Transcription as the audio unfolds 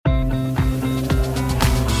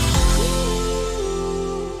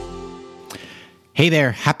Hey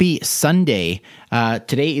there, happy Sunday.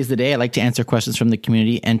 Today is the day I like to answer questions from the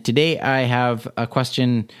community, and today I have a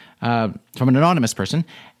question from an anonymous person,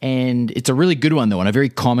 and it's a really good one though, and a very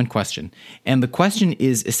common question. And the question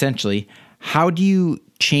is essentially, how do you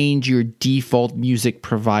change your default music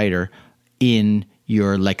provider in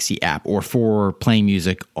your Lexi app or for playing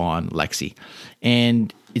music on Lexi?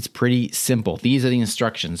 And it's pretty simple. These are the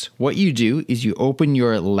instructions. What you do is you open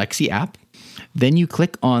your Lexi app. Then you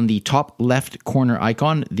click on the top left corner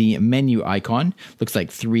icon, the menu icon. Looks like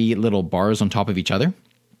three little bars on top of each other.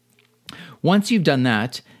 Once you've done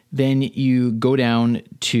that, then you go down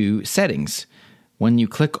to settings. When you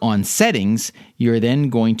click on settings, you're then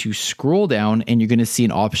going to scroll down and you're going to see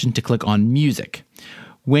an option to click on music.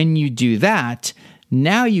 When you do that,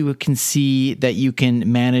 now you can see that you can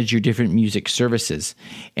manage your different music services.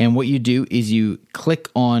 And what you do is you click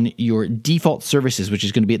on your default services, which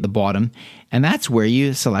is going to be at the bottom, and that's where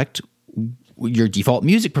you select your default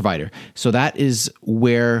music provider. So that is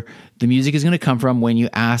where the music is going to come from when you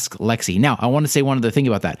ask Lexi. Now, I want to say one other thing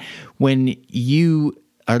about that. When you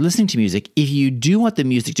are listening to music, if you do want the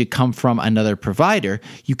music to come from another provider,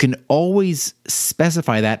 you can always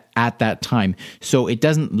specify that at that time. So it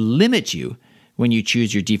doesn't limit you when you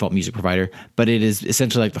choose your default music provider, but it is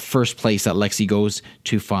essentially like the first place that Lexi goes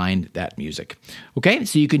to find that music. Okay,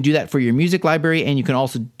 so you can do that for your music library, and you can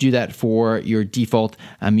also do that for your default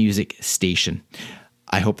music station.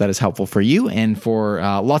 I hope that is helpful for you and for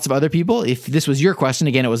lots of other people. If this was your question,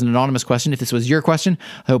 again, it was an anonymous question. If this was your question,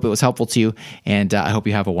 I hope it was helpful to you, and I hope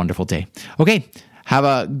you have a wonderful day. Okay, have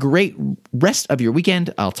a great rest of your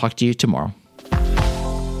weekend. I'll talk to you tomorrow.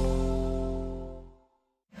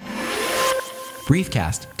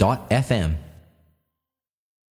 Briefcast.fm